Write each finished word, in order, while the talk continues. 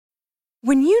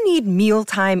When you need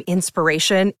mealtime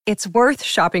inspiration, it's worth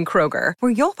shopping Kroger,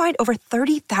 where you'll find over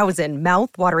 30,000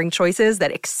 mouth-watering choices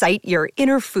that excite your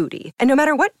inner foodie. And no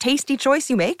matter what tasty choice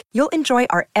you make, you'll enjoy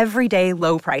our everyday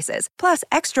low prices, plus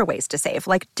extra ways to save,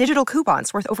 like digital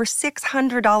coupons worth over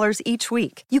 $600 each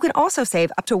week. You can also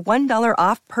save up to $1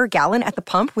 off per gallon at the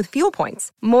pump with fuel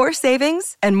points. More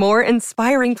savings and more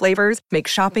inspiring flavors make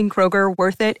shopping Kroger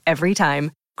worth it every time.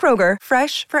 Kroger,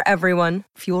 fresh for everyone.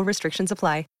 Fuel restrictions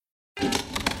apply.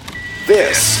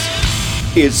 This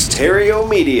is Stereo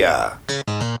Media.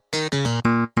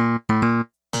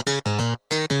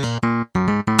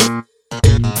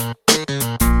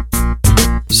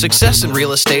 Success in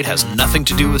real estate has nothing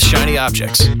to do with shiny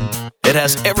objects. It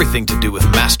has everything to do with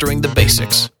mastering the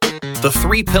basics. The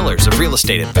 3 pillars of real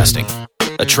estate investing: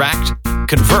 attract,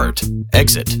 convert,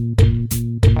 exit.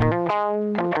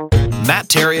 Matt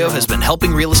Theriault has been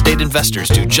helping real estate investors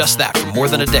do just that for more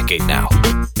than a decade now.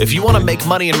 If you want to make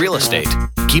money in real estate,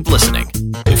 keep listening.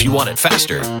 If you want it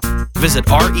faster, visit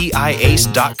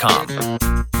reiace.com.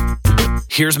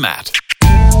 Here's Matt.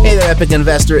 Hey there, Epic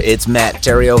Investor. It's Matt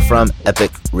Theriault from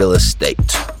Epic Real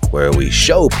Estate, where we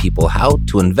show people how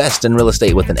to invest in real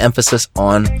estate with an emphasis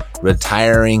on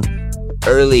retiring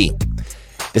early.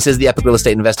 This is the Epic Real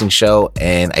Estate Investing Show,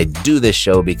 and I do this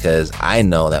show because I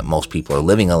know that most people are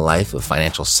living a life of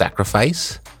financial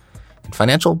sacrifice and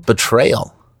financial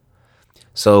betrayal.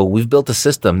 So we've built a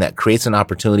system that creates an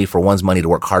opportunity for one's money to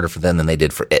work harder for them than they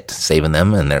did for it, saving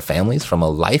them and their families from a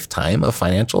lifetime of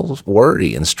financial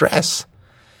worry and stress.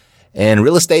 And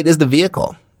real estate is the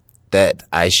vehicle that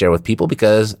I share with people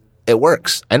because it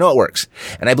works. I know it works.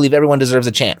 And I believe everyone deserves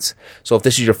a chance. So if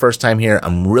this is your first time here,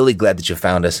 I'm really glad that you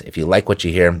found us. If you like what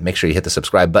you hear, make sure you hit the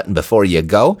subscribe button before you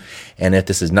go. And if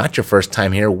this is not your first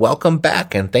time here, welcome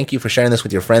back. And thank you for sharing this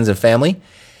with your friends and family.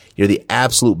 You're the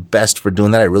absolute best for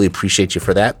doing that. I really appreciate you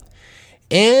for that.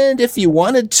 And if you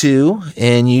wanted to,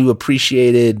 and you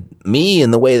appreciated me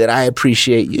in the way that I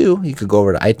appreciate you, you could go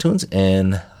over to iTunes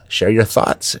and share your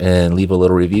thoughts and leave a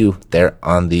little review there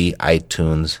on the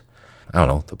iTunes, I don't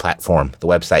know, the platform, the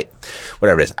website,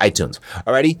 whatever it is, iTunes.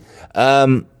 Alrighty.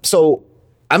 So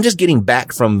I'm just getting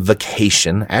back from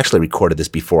vacation. I actually recorded this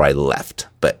before I left,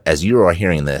 but as you are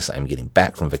hearing this, I'm getting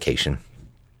back from vacation.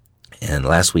 And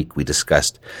last week we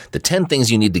discussed the 10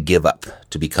 things you need to give up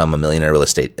to become a millionaire real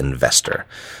estate investor.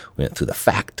 We went through the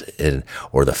fact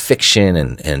or the fiction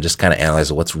and just kind of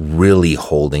analyzed what's really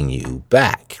holding you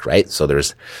back, right? So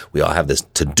we all have this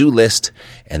to-do list,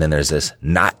 and then there's this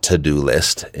not to-do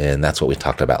list, and that's what we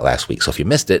talked about last week. So if you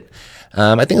missed it,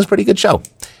 I think it was a pretty good show.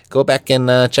 Go back and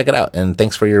check it out, and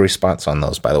thanks for your response on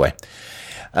those, by the way.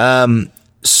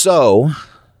 So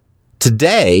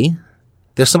today,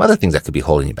 there's some other things that could be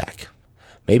holding you back.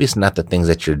 Maybe it's not the things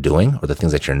that you're doing or the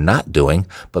things that you're not doing,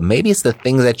 but maybe it's the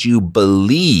things that you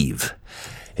believe.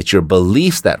 It's your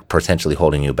beliefs that are potentially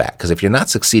holding you back. Because if you're not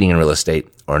succeeding in real estate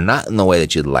or not in the way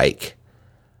that you'd like,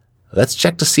 let's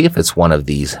check to see if it's one of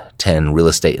these 10 real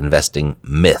estate investing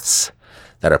myths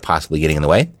that are possibly getting in the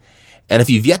way. And if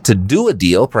you've yet to do a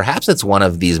deal, perhaps it's one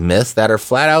of these myths that are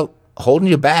flat out holding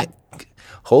you back,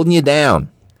 holding you down.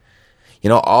 You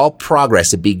know, all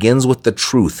progress, it begins with the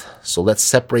truth. So let's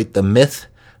separate the myth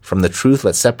from the truth.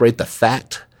 Let's separate the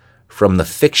fact from the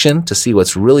fiction to see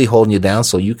what's really holding you down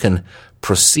so you can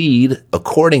proceed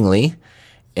accordingly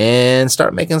and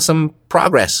start making some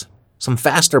progress, some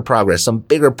faster progress, some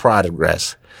bigger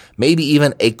progress, maybe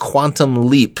even a quantum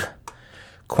leap.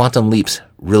 Quantum leaps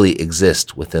really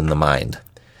exist within the mind.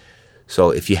 So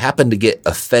if you happen to get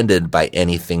offended by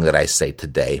anything that I say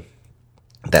today,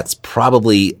 that's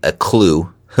probably a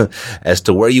clue as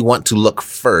to where you want to look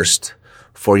first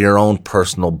for your own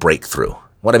personal breakthrough.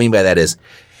 What I mean by that is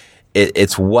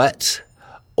it's what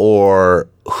or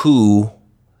who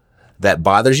that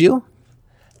bothers you.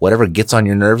 Whatever gets on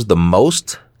your nerves the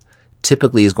most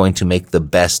typically is going to make the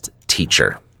best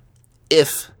teacher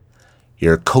if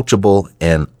you're coachable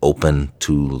and open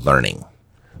to learning.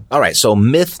 All right, so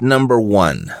myth number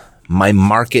 1, my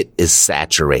market is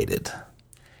saturated.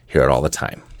 Hear it all the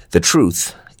time. The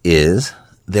truth is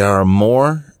there are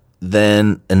more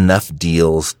than enough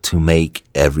deals to make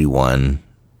everyone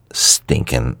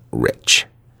stinking rich.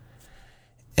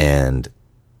 And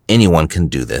anyone can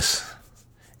do this,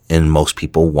 and most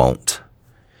people won't.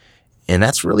 And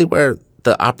that's really where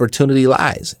the opportunity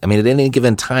lies. I mean, at any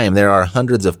given time, there are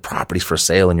hundreds of properties for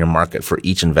sale in your market for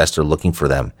each investor looking for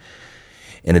them.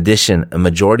 In addition, a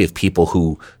majority of people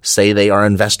who say they are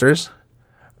investors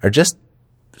are just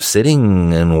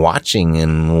sitting and watching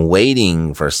and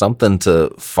waiting for something to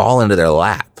fall into their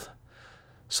lap.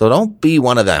 So don't be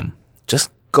one of them. Just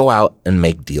go out and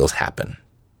make deals happen.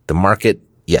 The market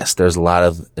yes, there's a lot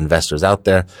of investors out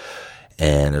there,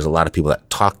 and there's a lot of people that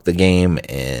talk the game,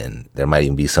 and there might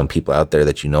even be some people out there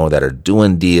that you know that are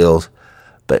doing deals,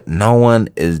 but no one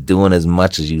is doing as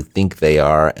much as you think they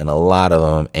are, and a lot of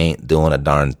them ain't doing a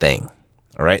darn thing.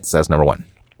 All right, so that's number one.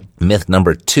 Myth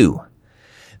number two,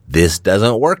 this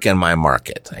doesn't work in my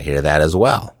market. I hear that as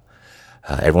well.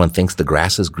 Everyone thinks the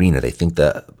grass is greener. They think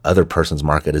the other person's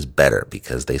market is better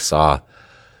because they saw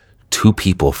two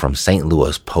people from St.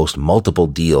 Louis post multiple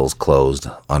deals closed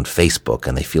on Facebook,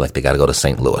 and they feel like they got to go to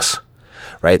St. Louis,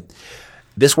 right?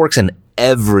 This works in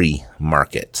every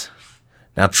market.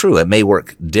 Now, true, it may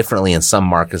work differently in some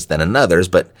markets than in others,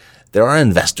 but there are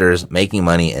investors making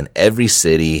money in every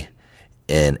city,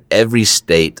 in every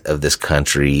state of this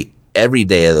country, every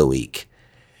day of the week.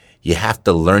 You have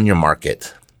to learn your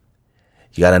market.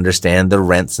 You got to understand the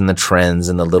rents and the trends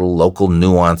and the little local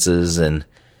nuances, and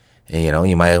you know,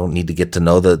 you might need to get to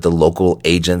know the local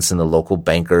agents and the local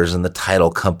bankers and the title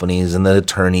companies and the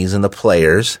attorneys and the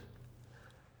players.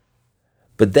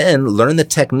 But then learn the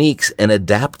techniques and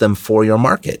adapt them for your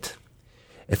market.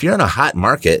 If you're in a hot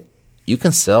market, you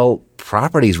can sell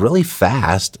properties really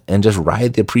fast and just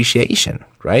ride the appreciation,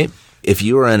 right? If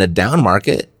you are in a down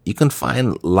market, you can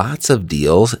find lots of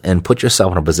deals and put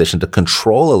yourself in a position to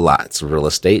control lots of real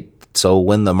estate. So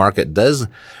when the market does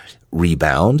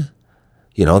rebound,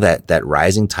 you know, that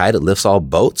rising tide, it lifts all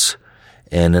boats.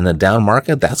 And in a down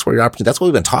market, that's where your opportunity, that's what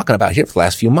we've been talking about here for the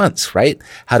last few months, right?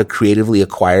 How to creatively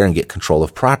acquire and get control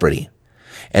of property.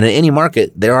 And in any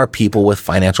market, there are people with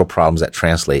financial problems that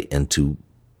translate into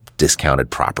discounted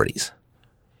properties.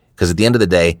 Because at the end of the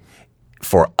day,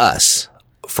 for us,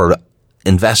 for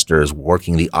investors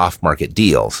working the off-market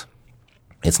deals,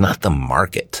 it's not the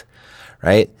market,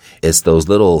 right? It's those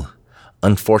little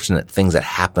unfortunate things that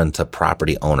happen to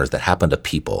property owners, that happen to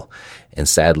people. And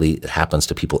sadly, it happens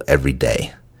to people every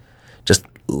day. Just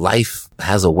life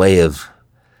has a way of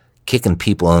kicking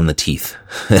people in the teeth.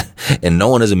 And no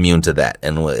one is immune to that.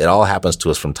 And it all happens to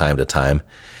us from time to time.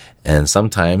 And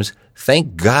sometimes,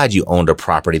 thank God you owned a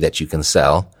property that you can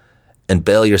sell and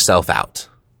bail yourself out.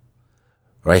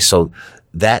 Right? So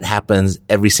that happens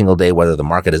every single day, whether the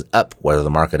market is up, whether the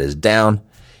market is down.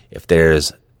 If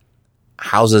there's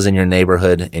houses in your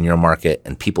neighborhood, in your market,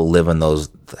 and people live in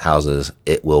those houses,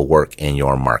 it will work in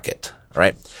your market. All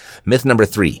right. Myth number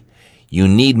 3, you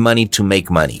need money to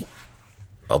make money.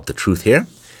 Well, the truth here,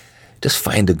 just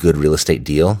find a good real estate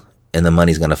deal and the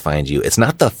money's going to find you. It's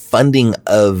not the funding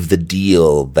of the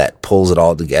deal that pulls it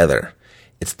all together.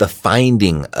 It's the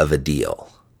finding of a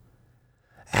deal.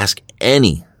 Ask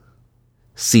any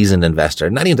seasoned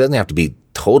investor. Not even doesn't have to be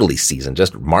totally seasoned,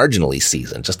 just marginally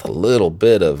seasoned. Just a little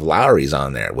bit of Lowry's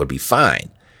on there would be fine.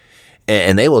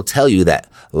 And they will tell you that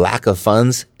lack of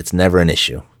funds, it's never an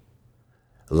issue.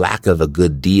 Lack of a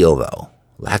good deal, though.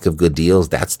 Lack of good deals,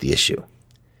 that's the issue.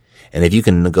 And if you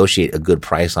can negotiate a good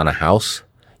price on a house,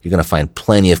 you're going to find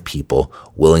plenty of people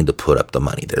willing to put up the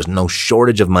money. There's no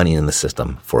shortage of money in the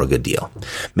system for a good deal.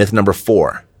 Myth number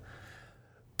 4.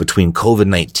 Between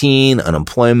COVID-19,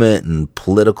 unemployment, and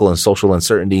political and social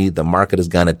uncertainty, the market is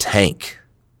going to tank.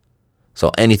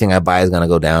 So anything I buy is going to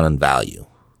go down in value.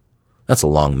 That's a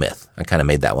long myth. I kind of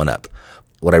made that one up.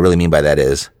 What I really mean by that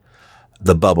is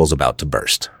the bubble's about to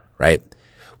burst, right?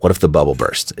 What if the bubble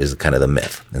bursts is kind of the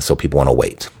myth. And so people want to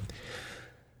wait.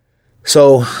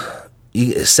 So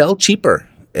you sell cheaper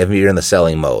if you're in the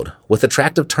selling mode with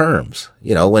attractive terms.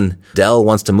 You know, when Dell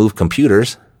wants to move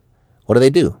computers, what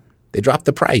do? They drop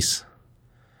the price.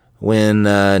 When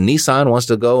Nissan wants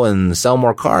to go and sell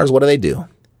more cars, what do?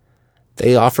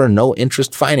 They offer no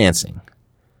interest financing.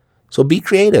 So be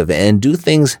creative and do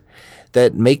things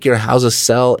that make your houses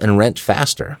sell and rent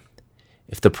faster.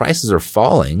 If the prices are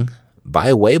falling,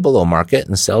 buy way below market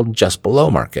and sell just below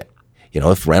market. You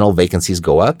know, if rental vacancies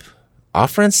go up,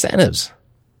 offer incentives.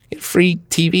 Get free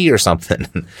TV or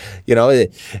something. You know,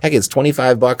 heck, it's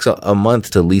 $25 a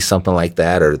month to lease something like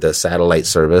that, or the satellite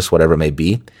service, whatever it may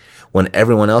be. When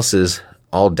everyone else is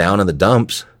all down in the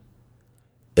dumps,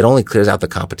 it only clears out the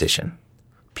competition.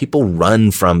 People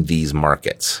run from these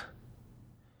markets.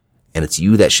 And it's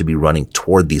you that should be running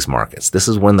toward these markets. This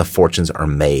is when the fortunes are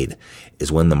made,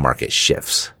 is when the market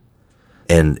shifts.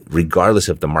 And regardless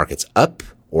if the market's up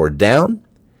or down,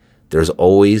 there's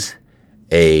always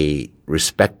a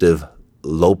respective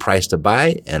low price to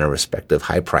buy and a respective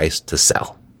high price to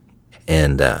sell.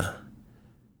 And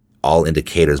all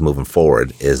indicators moving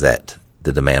forward is that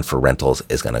the demand for rentals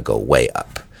is going to go way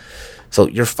up. So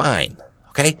you're fine.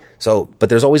 Okay. So, but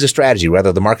there's always a strategy,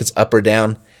 whether the market's up or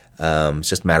down. It's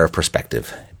just a matter of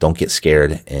perspective. Don't get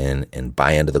scared and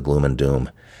buy into the gloom and doom.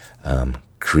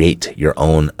 create your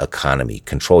own economy,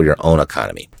 control your own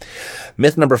economy.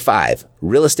 Myth number 5,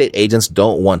 real estate agents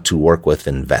don't want to work with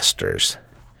investors.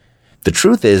 The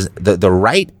truth is the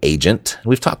right agent,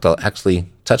 we've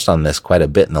touched on this quite a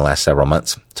bit in the last several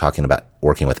months, talking about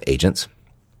working with agents.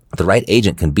 The right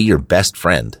agent can be your best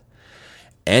friend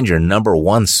and your number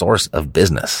one source of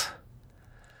business.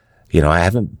 You know, I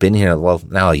haven't been here,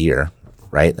 now a year,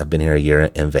 right? I've been here a year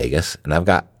in Vegas, and I've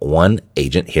got one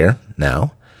agent here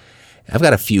now. I've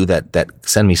got a few that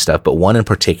send me stuff, but one in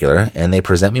particular, and they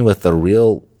present me with a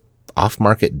real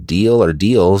off-market deal or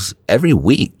deals every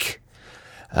week.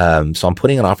 So I'm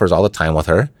putting in offers all the time with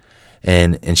her,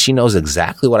 and she knows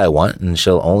exactly what I want, and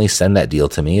she'll only send that deal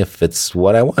to me if it's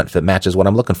what I want, if it matches what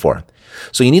I'm looking for.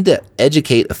 So you need to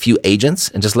educate a few agents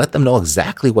and just let them know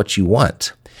exactly what you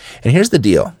want. And here's the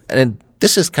deal. And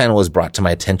this is kind of was brought to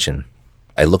my attention.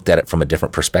 I looked at it from a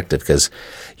different perspective because,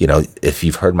 you know, if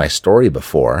you've heard my story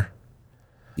before,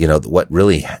 you know, what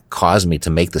really caused me to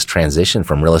make this transition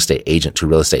from real estate agent to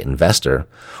real estate investor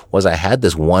was I had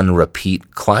this one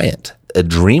repeat client, a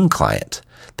dream client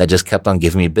that just kept on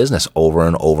giving me business over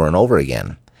and over and over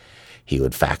again. He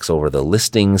would fax over the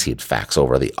listings. He'd fax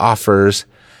over the offers.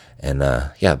 And,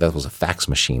 that was a fax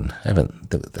machine.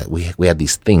 We had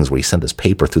these things where you sent this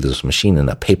paper through this machine and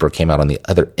the paper came out on the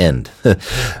other end.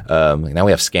 Now we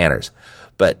have scanners,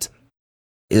 but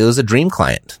it was a dream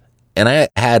client. And I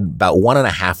had about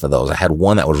 1.5 of those. I had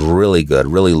one that was really good,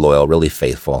 really loyal, really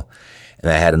faithful.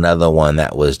 And I had another one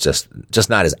that was just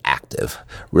not as active,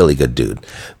 really good dude,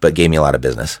 but gave me a lot of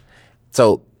business.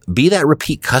 So be that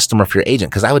repeat customer for your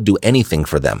agent, because I would do anything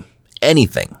for them,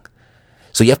 anything.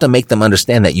 So you have to make them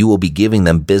understand that you will be giving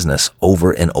them business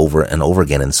over and over and over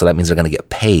again. And so that means they're going to get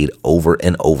paid over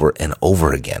and over and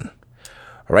over again.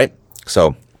 All right.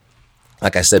 So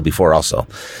like I said before also,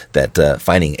 that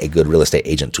finding a good real estate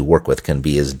agent to work with can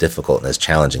be as difficult and as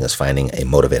challenging as finding a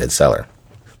motivated seller.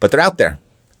 But they're out there.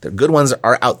 The good ones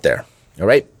are out there. All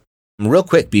right. And real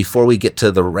quick, before we get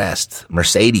to the rest,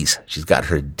 Mercedes, she's got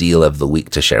her deal of the week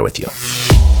to share with you.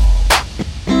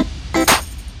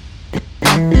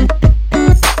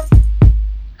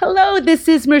 Hello, this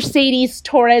is Mercedes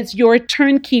Torres, your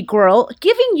turnkey girl,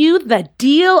 giving you the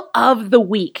deal of the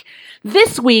week.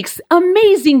 This week's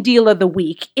amazing deal of the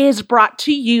week is brought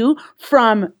to you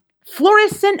from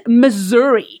Florissant,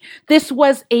 Missouri. This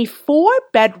was a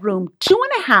 4-bedroom,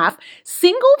 2.5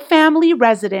 single-family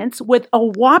residence with a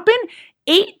whopping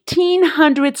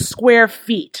 1,800 square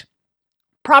feet.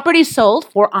 Property sold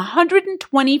for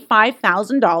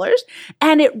 $125,000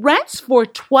 and it rents for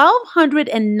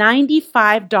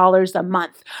 $1,295 a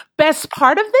month. Best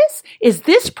part of this is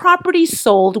this property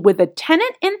sold with a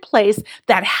tenant in place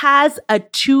that has a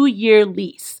 2-year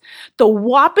lease. The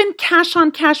whopping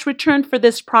cash-on-cash return for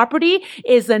this property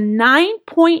is a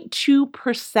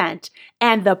 9.2%.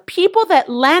 And the people that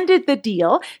landed the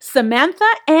deal, Samantha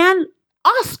and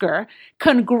Oscar,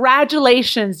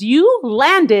 congratulations, you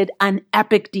landed an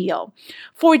epic deal.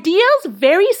 For deals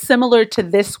very similar to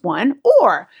this one,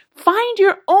 or find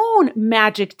your own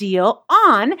magic deal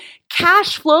on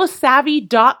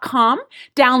cashflowsavvy.com,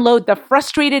 download the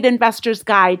Frustrated Investor's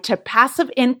Guide to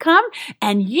Passive Income,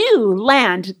 and you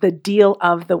land the deal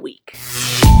of the week.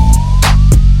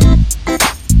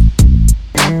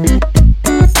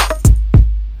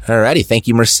 Alrighty. Thank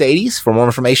you, Mercedes. For more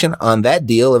information on that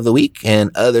deal of the week and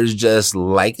others just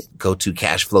like it, go to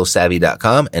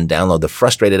cashflowsavvy.com and download the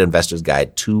Frustrated Investor's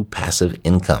Guide to Passive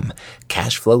Income.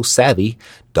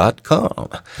 Cashflowsavvy.com.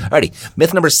 Alrighty.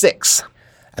 Myth number 6.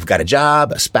 I've got a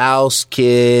job, a spouse,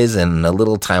 kids, and a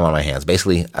little time on my hands.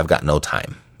 Basically, I've got no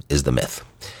time is the myth.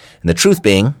 And the truth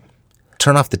being,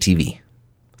 turn off the TV,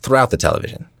 throw out the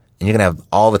television, and you're going to have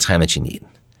all the time that you need.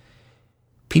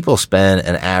 People spend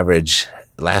an average,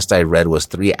 last I read, was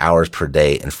 3 hours per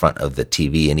day in front of the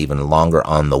TV and even longer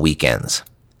on the weekends.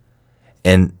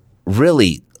 And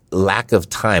really, lack of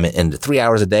time, and 3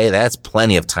 hours a day, that's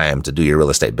plenty of time to do your real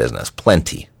estate business.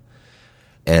 Plenty.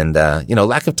 And,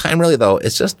 lack of time really, though,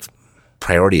 it's just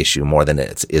priority issue more than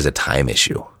it is a time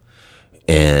issue.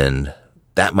 And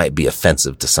that might be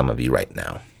offensive to some of you right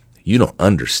now. You don't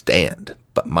understand,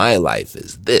 but my life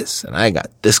is this, and I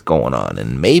got this going on.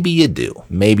 And maybe you do.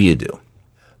 Maybe you do.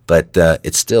 But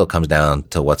it still comes down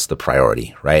to what's the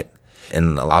priority, right?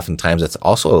 And oftentimes it's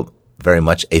also very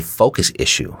much a focus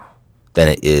issue than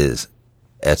it is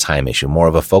a time issue, more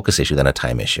of a focus issue than a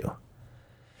time issue.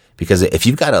 Because if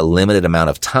you've got a limited amount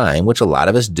of time, which a lot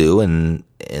of us do, and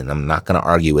I'm not going to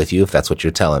argue with you if that's what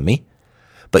you're telling me,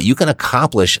 but you can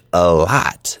accomplish a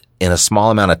lot in a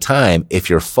small amount of time if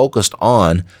you're focused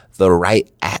on the right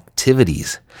activity.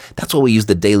 activities. That's what we use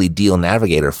the Daily Deal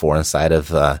Navigator for inside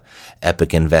of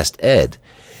Epic Invest Ed,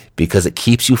 because it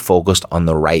keeps you focused on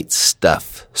the right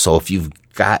stuff. So if you've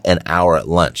got an hour at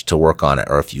lunch to work on it,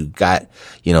 or if you got,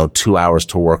 2 hours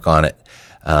to work on it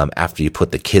after you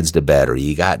put the kids to bed, or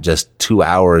you got just 2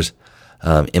 hours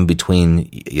in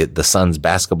between the son's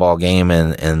basketball game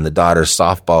and the daughter's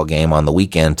softball game on the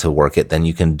weekend to work it, then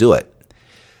you can do it.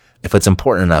 If it's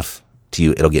important enough to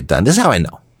you, it'll get done. This is how I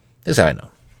know.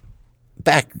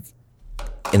 Back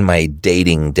in my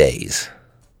dating days,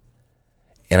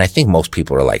 and I think most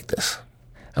people are like this.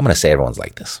 I'm going to say everyone's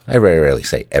like this. I very rarely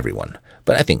say everyone,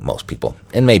 but I think most people,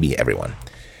 and maybe everyone,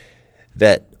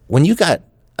 that when you got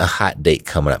a hot date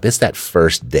coming up, it's that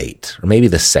first date or maybe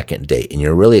the second date, and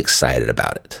you're really excited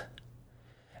about it,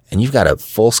 and you've got a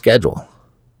full schedule,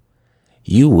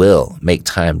 you will make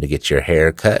time to get your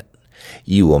hair cut.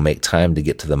 You will make time to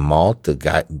get to the mall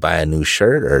to buy a new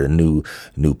shirt or a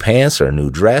new pants or a new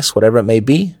dress, whatever it may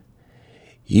be.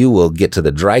 You will get to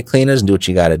the dry cleaners and do what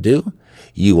you got to do.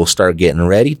 You will start getting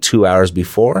ready 2 hours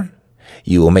before.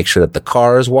 You will make sure that the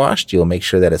car is washed. You'll make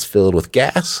sure that it's filled with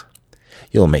gas.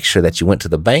 You'll make sure that you went to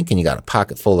the bank and you got a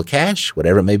pocket full of cash,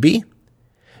 whatever it may be.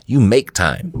 You make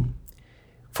time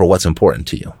for what's important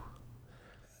to you.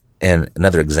 And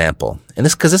another example, and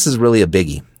because this is really a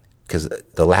biggie, because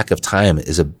the lack of time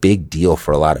is a big deal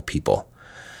for a lot of people.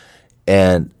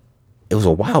 And it was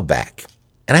a while back,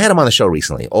 and I had him on the show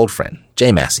recently, old friend,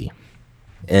 Jay Massey.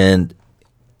 And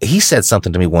he said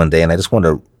something to me one day, and I just wanted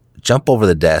to jump over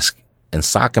the desk and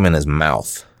sock him in his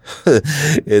mouth.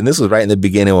 And this was right in the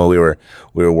beginning when we were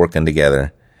working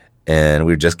together, and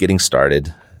we were just getting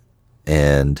started.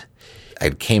 And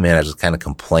I came in, I was just kind of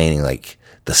complaining, like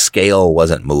the scale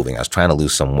wasn't moving. I was trying to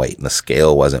lose some weight, and the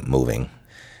scale wasn't moving.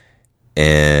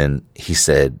 And he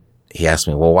asked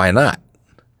me, well, why not?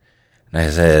 And I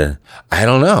said, I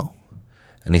don't know.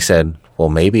 And he said, well,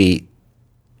 maybe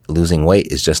losing weight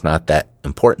is just not that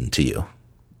important to you.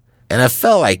 And I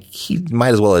felt like he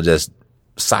might as well have just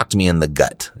socked me in the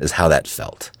gut, is how that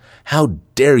felt. How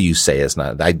dare you say it's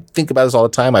not? I think about this all the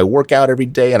time. I work out every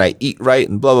day and I eat right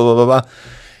and blah, blah, blah, blah, blah.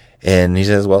 And he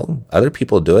says, well, other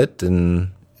people do it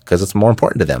and because it's more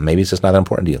important to them. Maybe it's just not that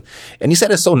important to you. And he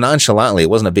said it so nonchalantly, it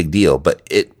wasn't a big deal, but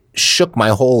it shook my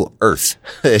whole earth.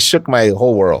 It shook my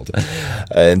whole world.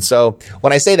 And so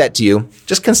when I say that to you,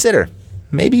 just consider,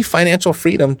 maybe financial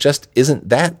freedom just isn't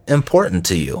that important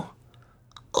to you.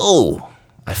 Oh,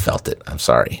 I felt it. I'm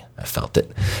sorry. I felt it.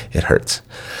 It hurts.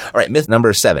 All right. Myth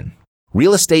number 7.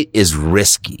 Real estate is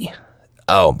risky.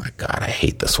 Oh my God. I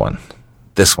hate this one.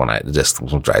 This one just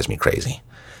drives me crazy.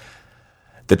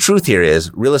 The truth here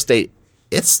is real estate,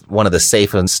 it's one of the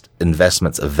safest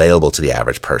investments available to the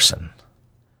average person.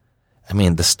 I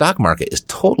mean, the stock market is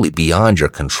totally beyond your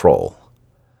control.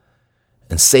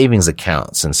 And savings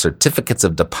accounts and certificates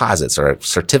of deposits or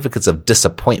certificates of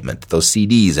disappointment, those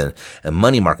CDs and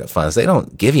money market funds, they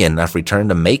don't give you enough return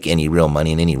to make any real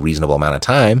money in any reasonable amount of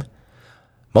time.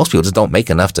 Most people just don't make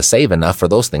enough to save enough for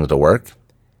those things to work.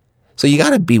 So you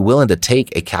got to be willing to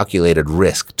take a calculated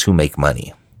risk to make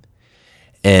money.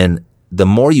 And the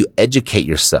more you educate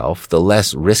yourself, the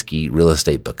less risky real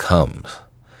estate becomes.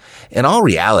 In all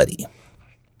reality,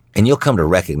 and you'll come to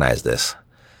recognize this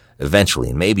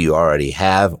eventually, maybe you already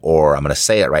have, or I'm going to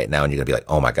say it right now and you're going to be like,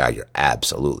 oh my God, you're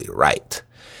absolutely right.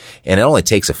 And it only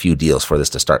takes a few deals for this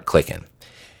to start clicking.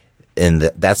 And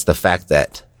that's the fact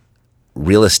that the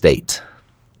real estate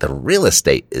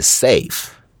is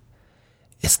safe.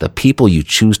 It's the people you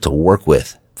choose to work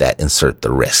with that insert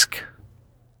the risk.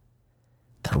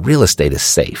 The real estate is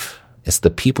safe. It's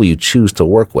the people you choose to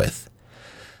work with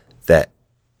that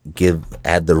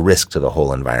add the risk to the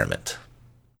whole environment.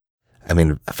 I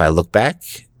mean, if I look back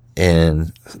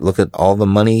and look at all the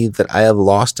money that I have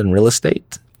lost in real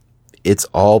estate, it's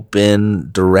all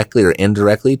been directly or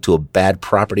indirectly to a bad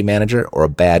property manager or a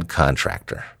bad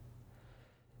contractor.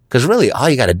 Because really, all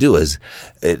you got to do is,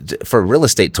 for real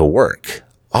estate to work,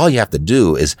 all you have to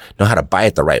do is know how to buy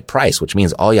at the right price, which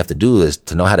means all you have to do is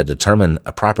to know how to determine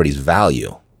a property's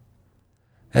value.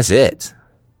 That's it.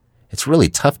 It's really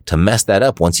tough to mess that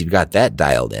up once you've got that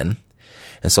dialed in.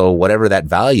 And so whatever that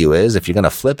value is, if you're going to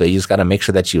flip it, you just got to make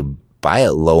sure that you buy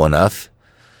it low enough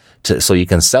so you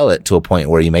can sell it to a point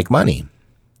where you make money.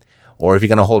 Or if you're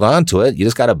going to hold on to it, you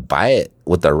just got to buy it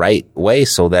with the right way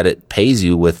so that it pays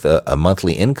you with a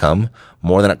monthly income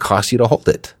more than it costs you to hold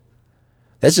it.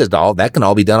 That's just that can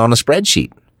all be done on a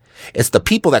spreadsheet. It's the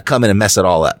people that come in and mess it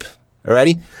all up.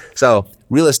 Alrighty? So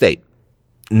real estate,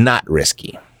 not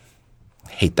risky.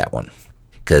 Hate that one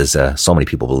because so many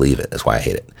people believe it. That's why I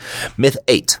hate it. Myth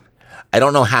 8. I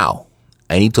don't know how.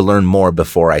 I need to learn more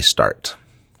before I start.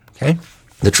 Okay?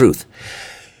 The truth.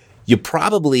 You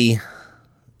probably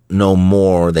know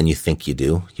more than you think you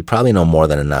do. You probably know more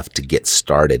than enough to get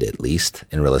started, at least,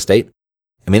 in real estate.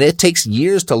 I mean, it takes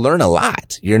years to learn a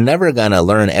lot. You're never going to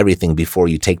learn everything before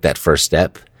you take that first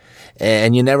step.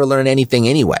 And you never learn anything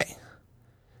anyway.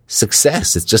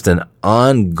 Success, it's just an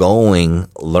ongoing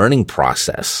learning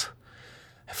process.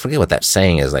 I forget what that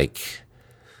saying is, like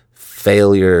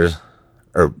failure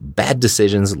or bad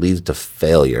decisions lead to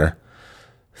failure.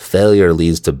 Failure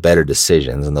leads to better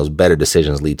decisions, and those better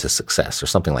decisions lead to success or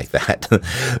something like that.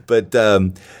 But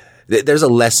there's a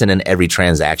lesson in every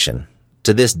transaction.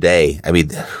 To this day, I mean,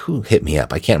 who hit me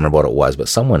up? I can't remember what it was, but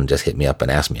someone just hit me up and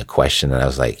asked me a question, and I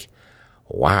was like,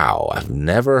 wow, I've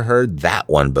never heard that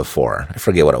one before. I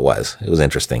forget what it was. It was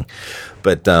interesting.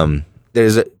 But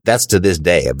that's to this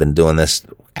day. I've been doing this,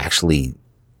 actually,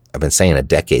 I've been saying a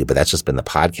decade, but that's just been the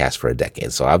podcast for a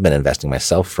decade. So I've been investing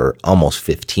myself for almost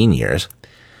 15 years.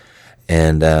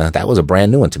 And that was a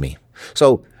brand new one to me.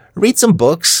 So read some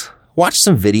books, watch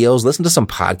some videos, listen to some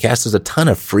podcasts. There's a ton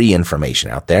of free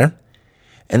information out there.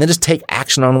 And then just take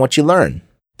action on what you learn.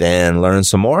 Then learn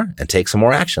some more and take some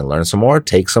more action. Learn some more,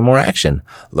 take some more action.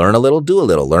 Learn a little, do a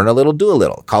little. Learn a little, do a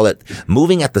little. Call it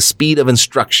moving at the speed of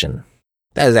instruction.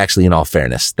 That is actually, in all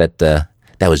fairness, that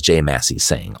was Jay Massey's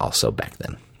saying also back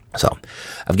then. So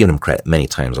I've given him credit many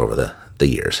times over the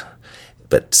years.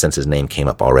 But since his name came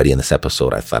up already in this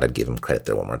episode, I thought I'd give him credit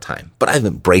there one more time. But I've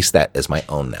embraced that as my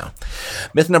own now.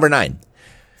 Myth number 9.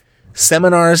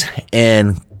 Seminars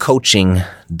and coaching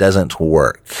doesn't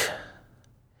work.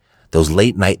 Those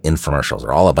late night infomercials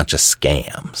are all a bunch of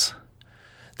scams.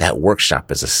 That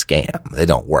workshop is a scam. They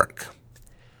don't work.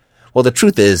 Well, the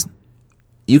truth is,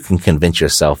 you can convince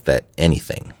yourself that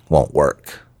anything won't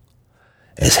work.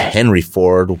 As Henry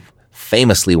Ford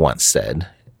famously once said,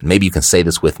 maybe you can say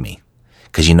this with me,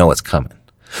 because you know it's coming.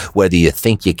 Whether you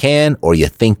think you can or you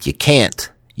think you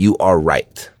can't, you are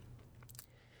right.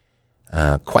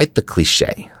 Quite the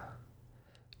cliche.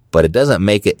 But it doesn't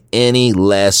make it any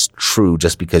less true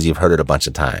just because you've heard it a bunch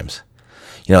of times.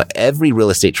 You know, every real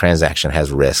estate transaction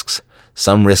has risks.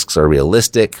 Some risks are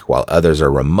realistic while others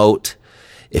are remote.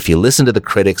 If you listen to the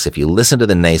critics, if you listen to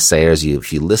the naysayers,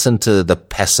 if you listen to the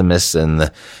pessimists and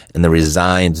the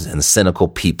resigned and cynical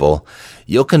people,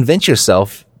 you'll convince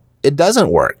yourself it doesn't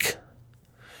work.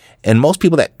 And most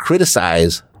people that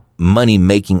criticize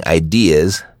money-making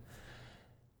ideas,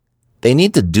 they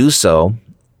need to do so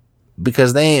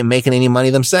because they ain't making any money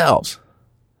themselves.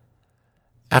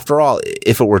 After all,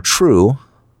 if it were true,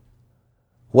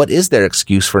 what is their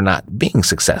excuse for not being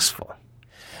successful?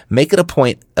 Make it a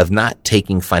point of not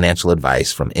taking financial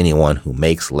advice from anyone who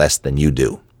makes less than you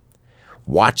do.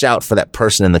 Watch out for that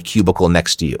person in the cubicle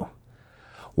next to you.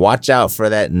 Watch out for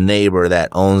that neighbor that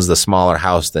owns the smaller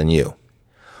house than you.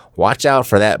 Watch out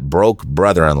for that broke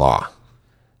brother-in-law.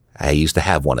 I used to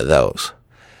have one of those.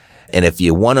 And if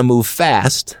you want to move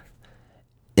fast,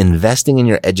 investing in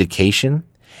your education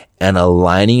and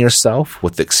aligning yourself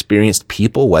with experienced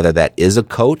people, whether that is a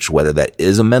coach, whether that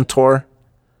is a mentor,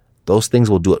 those things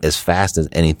will do it as fast as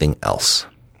anything else.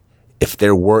 If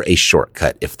there were a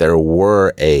shortcut, if there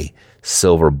were a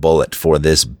silver bullet for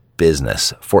this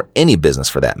business, for any business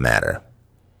for that matter,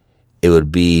 it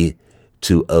would be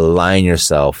to align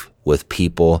yourself with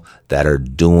people that are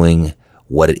doing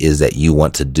what it is that you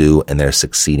want to do and they're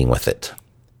succeeding with it.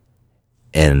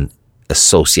 And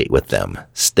associate with them,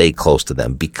 stay close to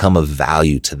them, become of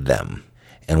value to them.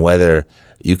 And whether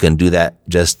you can do that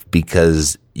just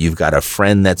because you've got a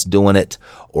friend that's doing it,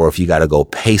 or if you got to go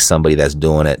pay somebody that's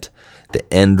doing it,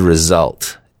 the end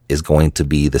result is going to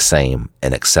be the same,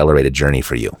 an accelerated journey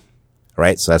for you.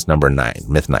 Right? So that's number 9,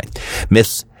 myth 9.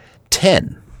 Myth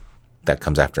 10, that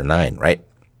comes after 9, right?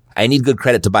 I need good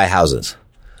credit to buy houses.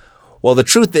 Well, the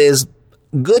truth is,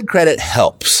 good credit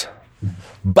helps,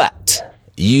 but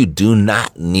you do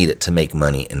not need it to make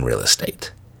money in real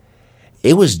estate.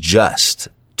 It was just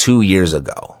 2 years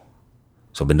ago.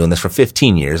 So I've been doing this for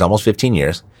 15 years, almost 15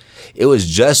 years. It was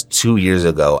just 2 years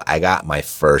ago I got my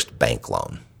first bank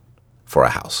loan for a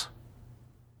house.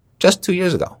 Just 2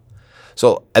 years ago.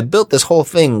 So I built this whole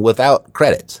thing without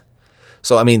credit.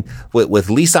 So, I mean, with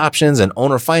lease options and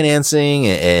owner financing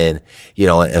and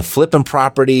flipping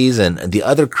properties and the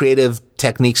other creative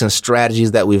techniques and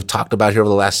strategies that we've talked about here over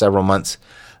the last several months,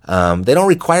 they don't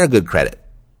require good credit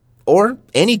or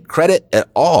any credit at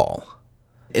all.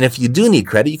 And if you do need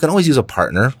credit, you can always use a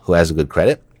partner who has a good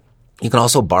credit. You can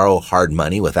also borrow hard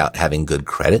money without having good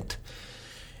credit.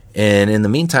 And in the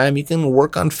meantime, you can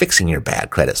work on fixing your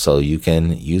bad credit so you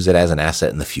can use it as an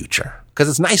asset in the future. Because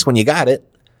it's nice when you got it,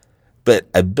 but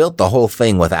I built the whole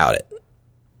thing without it.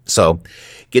 So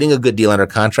getting a good deal under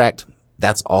contract,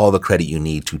 that's all the credit you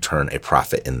need to turn a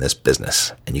profit in this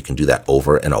business. And you can do that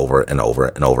over and over and over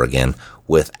and over again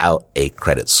without a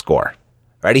credit score.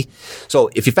 Ready? So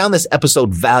if you found this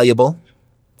episode valuable,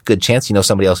 good chance you know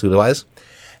somebody else who was.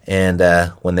 And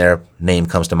when their name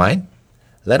comes to mind,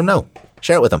 let them know.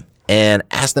 Share it with them. And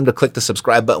ask them to click the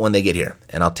subscribe button when they get here.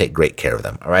 And I'll take great care of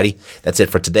them. Alrighty? That's it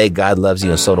for today. God loves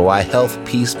you and so do I. Health,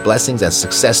 peace, blessings, and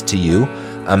success to you.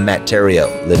 I'm Matt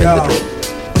Theriault, living the dream.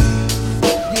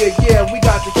 Yeah, we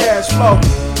got the cash flow.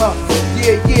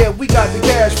 Yeah, we got the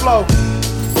cash flow.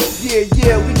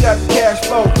 Yeah, we got the cash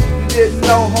flow. You didn't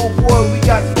know, homeboy, we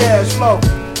got the cash flow.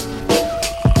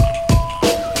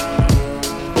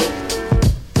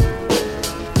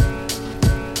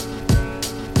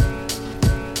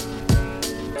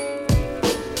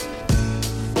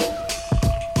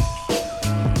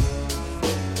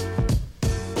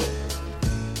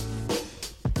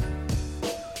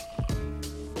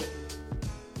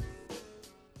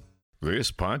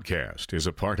 This podcast is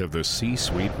a part of the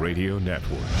C-Suite Radio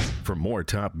Network. For more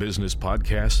top business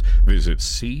podcasts, visit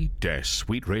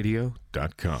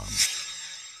c-suiteradio.com.